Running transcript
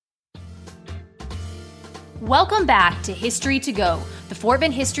Welcome back to History to Go, the Fort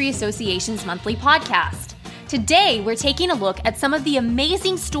Bend History Association's monthly podcast. Today, we're taking a look at some of the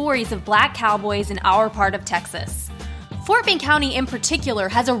amazing stories of Black cowboys in our part of Texas. Fort Bend County in particular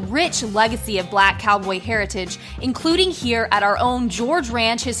has a rich legacy of Black cowboy heritage, including here at our own George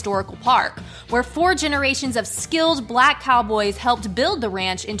Ranch Historical Park, where 4 generations of skilled Black cowboys helped build the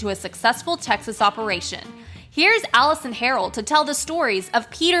ranch into a successful Texas operation. Here's Allison Harrell to tell the stories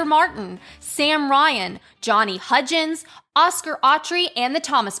of Peter Martin, Sam Ryan, Johnny Hudgens, Oscar Autry, and the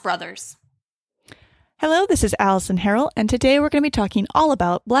Thomas brothers. Hello, this is Allison Harrell, and today we're going to be talking all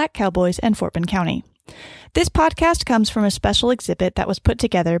about Black cowboys and Fort Bend County. This podcast comes from a special exhibit that was put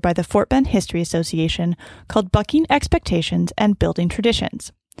together by the Fort Bend History Association called Bucking Expectations and Building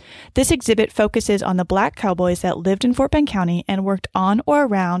Traditions. This exhibit focuses on the Black cowboys that lived in Fort Bend County and worked on or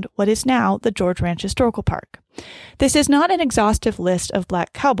around what is now the George Ranch Historical Park. This is not an exhaustive list of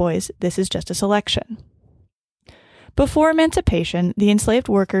Black cowboys, this is just a selection. Before emancipation, the enslaved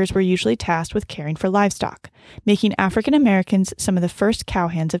workers were usually tasked with caring for livestock, making African Americans some of the first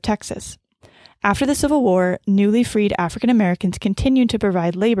cowhands of Texas. After the Civil War, newly freed African Americans continued to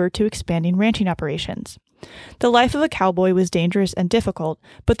provide labor to expanding ranching operations. The life of a cowboy was dangerous and difficult,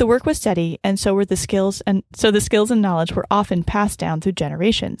 but the work was steady, and so were the skills and knowledge were often passed down through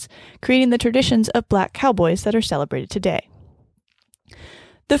generations, creating the traditions of Black cowboys that are celebrated today.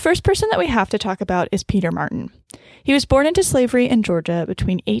 The first person that we have to talk about is Peter Martin. He was born into slavery in Georgia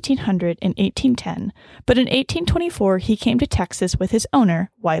between 1800 and 1810, but in 1824 he came to Texas with his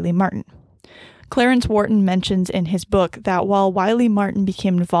owner, Wiley Martin. Clarence Wharton mentions in his book that while Wiley Martin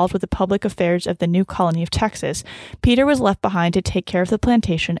became involved with the public affairs of the new colony of Texas, Peter was left behind to take care of the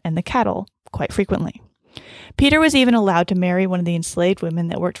plantation and the cattle, quite frequently. Peter was even allowed to marry one of the enslaved women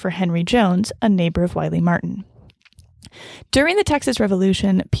that worked for Henry Jones, a neighbor of Wiley Martin. During the Texas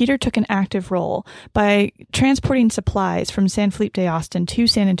Revolution, Peter took an active role by transporting supplies from San Felipe de Austin to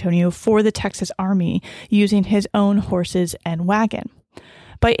San Antonio for the Texas Army using his own horses and wagon.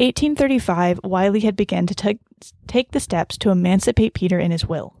 By 1835, Wiley had begun to take the steps to emancipate Peter in his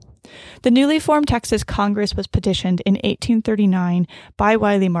will. The newly formed Texas Congress was petitioned in 1839 by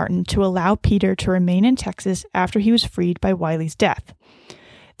Wiley Martin to allow Peter to remain in Texas after he was freed by Wiley's death.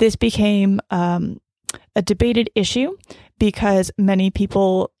 This became a debated issue because many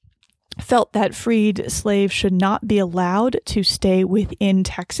people felt that freed slaves should not be allowed to stay within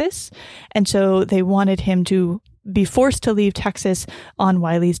Texas, and so they wanted him to be forced to leave Texas on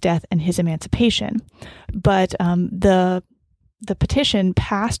Wiley's death and his emancipation. But the petition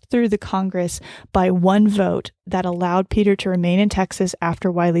passed through the Congress by one vote that allowed Peter to remain in Texas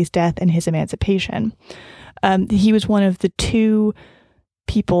after Wiley's death and his emancipation. He was one of the 2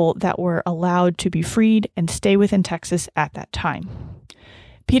 people that were allowed to be freed and stay within Texas at that time.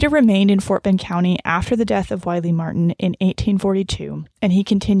 Peter remained in Fort Bend County after the death of Wiley Martin in 1842, and he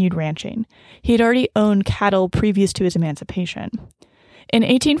continued ranching. He had already owned cattle previous to his emancipation. In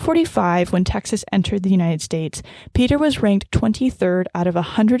 1845, when Texas entered the United States, Peter was ranked 23rd out of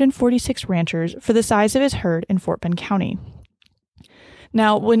 146 ranchers for the size of his herd in Fort Bend County.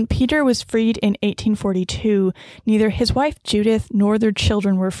 Now, when Peter was freed in 1842, neither his wife Judith nor their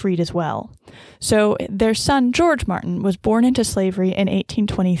children were freed as well. So their son George Martin was born into slavery in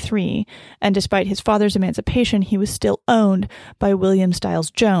 1823, and despite his father's emancipation, he was still owned by William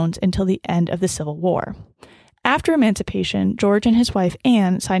Stiles Jones until the end of the Civil War. After emancipation, George and his wife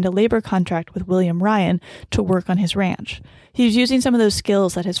Anne signed a labor contract with William Ryan to work on his ranch. He was using some of those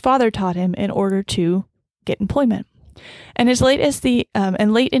skills that his father taught him in order to get employment. And late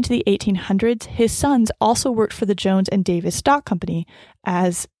into the 1800s, his sons also worked for the Jones and Davis Stock Company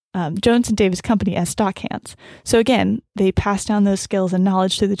as stockhands. So again, they passed down those skills and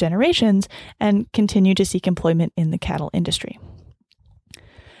knowledge through the generations and continue to seek employment in the cattle industry.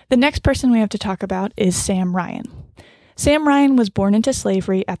 The next person we have to talk about is Sam Ryan. Sam Ryan was born into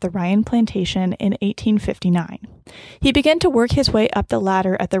slavery at the Ryan Plantation in 1859. He began to work his way up the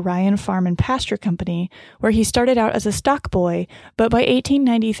ladder at the Ryan Farm and Pasture Company, where he started out as a stock boy, but by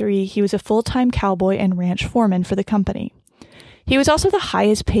 1893 he was a full-time cowboy and ranch foreman for the company. He was also the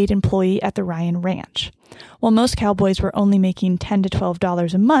highest paid employee at the Ryan Ranch. While most cowboys were only making $10 to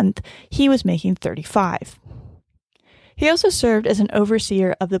 $12 a month, he was making $35. He also served as an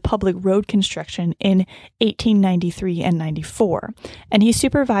overseer of the public road construction in 1893 and 94, and he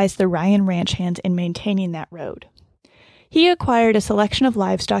supervised the Ryan ranch hands in maintaining that road. He acquired a selection of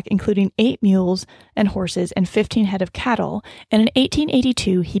livestock including 8 mules and horses and 15 head of cattle, and in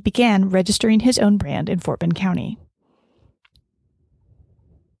 1882 he began registering his own brand in Fort Bend County.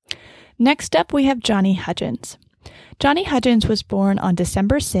 Next up, we have Johnny Hudgens. Johnny Hudgens was born on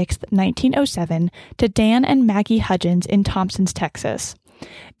December 6, 1907, to Dan and Maggie Hudgens in Thompsons, Texas.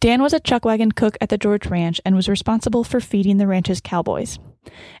 Dan was a chuck wagon cook at the George Ranch and was responsible for feeding the ranch's cowboys.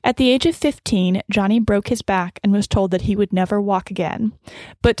 At the age of 15, Johnny broke his back and was told that he would never walk again.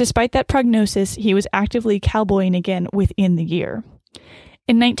 But despite that prognosis, he was actively cowboying again within the year.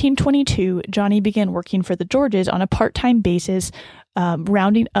 In 1922, Johnny began working for the Georges on a part-time basis,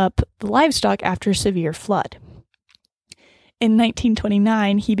 rounding up the livestock after a severe flood. In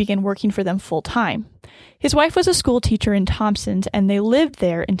 1929, he began working for them full-time. His wife was a school teacher in Thompsons, and they lived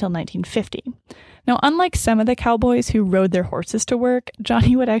there until 1950. Now, unlike some of the cowboys who rode their horses to work,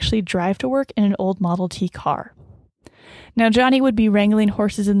 Johnny would actually drive to work in an old Model T car. Now, Johnny would be wrangling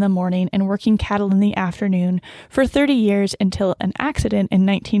horses in the morning and working cattle in the afternoon for 30 years until an accident in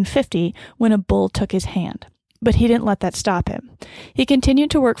 1950 when a bull took his hand. But he didn't let that stop him. He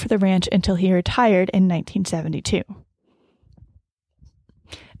continued to work for the ranch until he retired in 1972.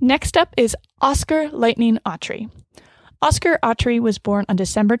 Next up is Oscar Lightning Autry. Oscar Autry was born on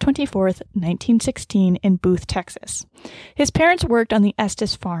December 24, 1916 in Booth, Texas. His parents worked on the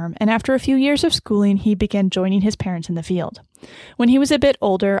Estes farm, and after a few years of schooling, he began joining his parents in the field. When he was a bit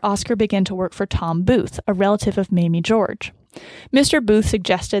older, Oscar began to work for Tom Booth, a relative of Mamie George. Mr. Booth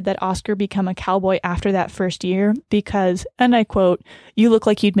suggested that Oscar become a cowboy after that first year because, and I quote, "you look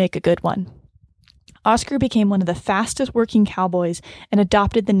like you'd make a good one." Oscar became one of the fastest working cowboys and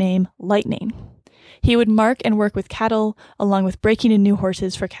adopted the name Lightning. He would mark and work with cattle, along with breaking in new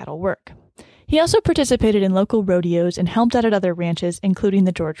horses for cattle work. He also participated in local rodeos and helped out at other ranches, including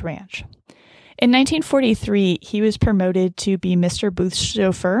the George Ranch. In 1943, he was promoted to be Mr. Booth's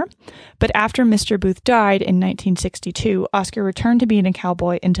chauffeur, but after Mr. Booth died in 1962, Oscar returned to being a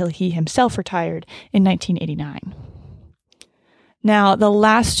cowboy until he himself retired in 1989. Now, the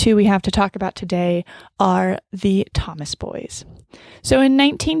last two we have to talk about today are the Thomas boys. So in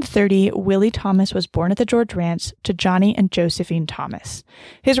 1930, Willie Thomas was born at the George Ranch to Johnny and Josephine Thomas.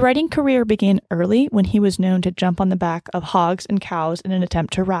 His riding career began early when he was known to jump on the back of hogs and cows in an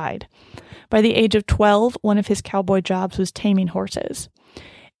attempt to ride. By the age of 12, one of his cowboy jobs was taming horses.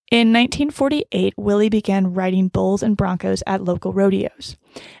 In 1948, Willie began riding bulls and broncos at local rodeos.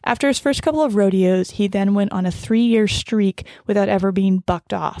 After his first couple of rodeos, he then went on a 3-year streak without ever being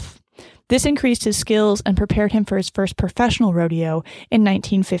bucked off. This increased his skills and prepared him for his first professional rodeo in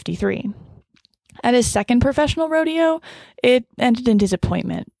 1953. At his second professional rodeo, it ended in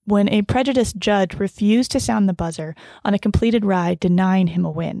disappointment when a prejudiced judge refused to sound the buzzer on a completed ride, denying him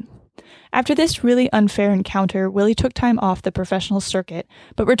a win. After this really unfair encounter, Willie took time off the professional circuit,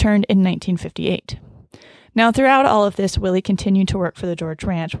 but returned in 1958. Now, throughout all of this, Willie continued to work for the George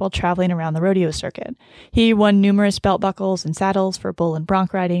Ranch while traveling around the rodeo circuit. He won numerous belt buckles and saddles for bull and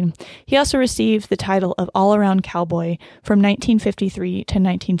bronc riding. He also received the title of All-Around Cowboy from 1953 to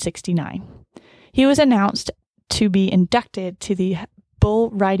 1969. He was announced to be inducted to the Bull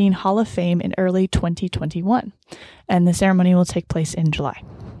Riding Hall of Fame in early 2021, and the ceremony will take place in July.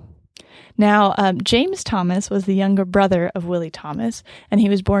 Now, James Thomas was the younger brother of Willie Thomas, and he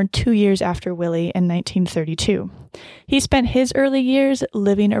was born 2 years after Willie in 1932. He spent his early years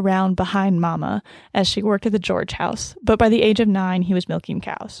living around behind Mama as she worked at the George house, but by the age of 9, he was milking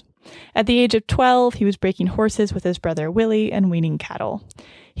cows. At the age of 12, he was breaking horses with his brother Willie and weaning cattle.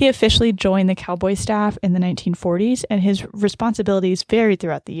 He officially joined the cowboy staff in the 1940s, and his responsibilities varied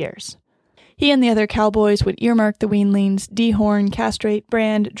throughout the years. He and the other cowboys would earmark the weanlings, dehorn, castrate,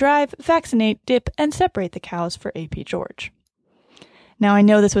 brand, drive, vaccinate, dip, and separate the cows for A.P. George. Now, I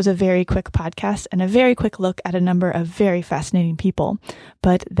know this was a very quick podcast and a very quick look at a number of very fascinating people,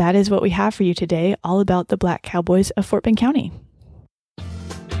 but that is what we have for you today, all about the Black Cowboys of Fort Bend County.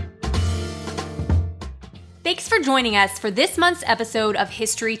 Thanks for joining us for this month's episode of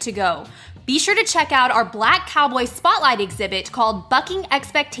History to Go. Be sure to check out our Black Cowboy Spotlight exhibit called Bucking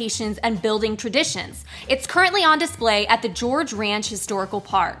Expectations and Building Traditions. It's currently on display at the George Ranch Historical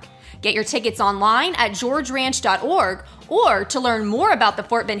Park. Get your tickets online at georgeranch.org, or to learn more about the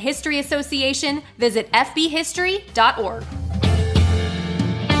Fort Bend History Association, visit fbhistory.org.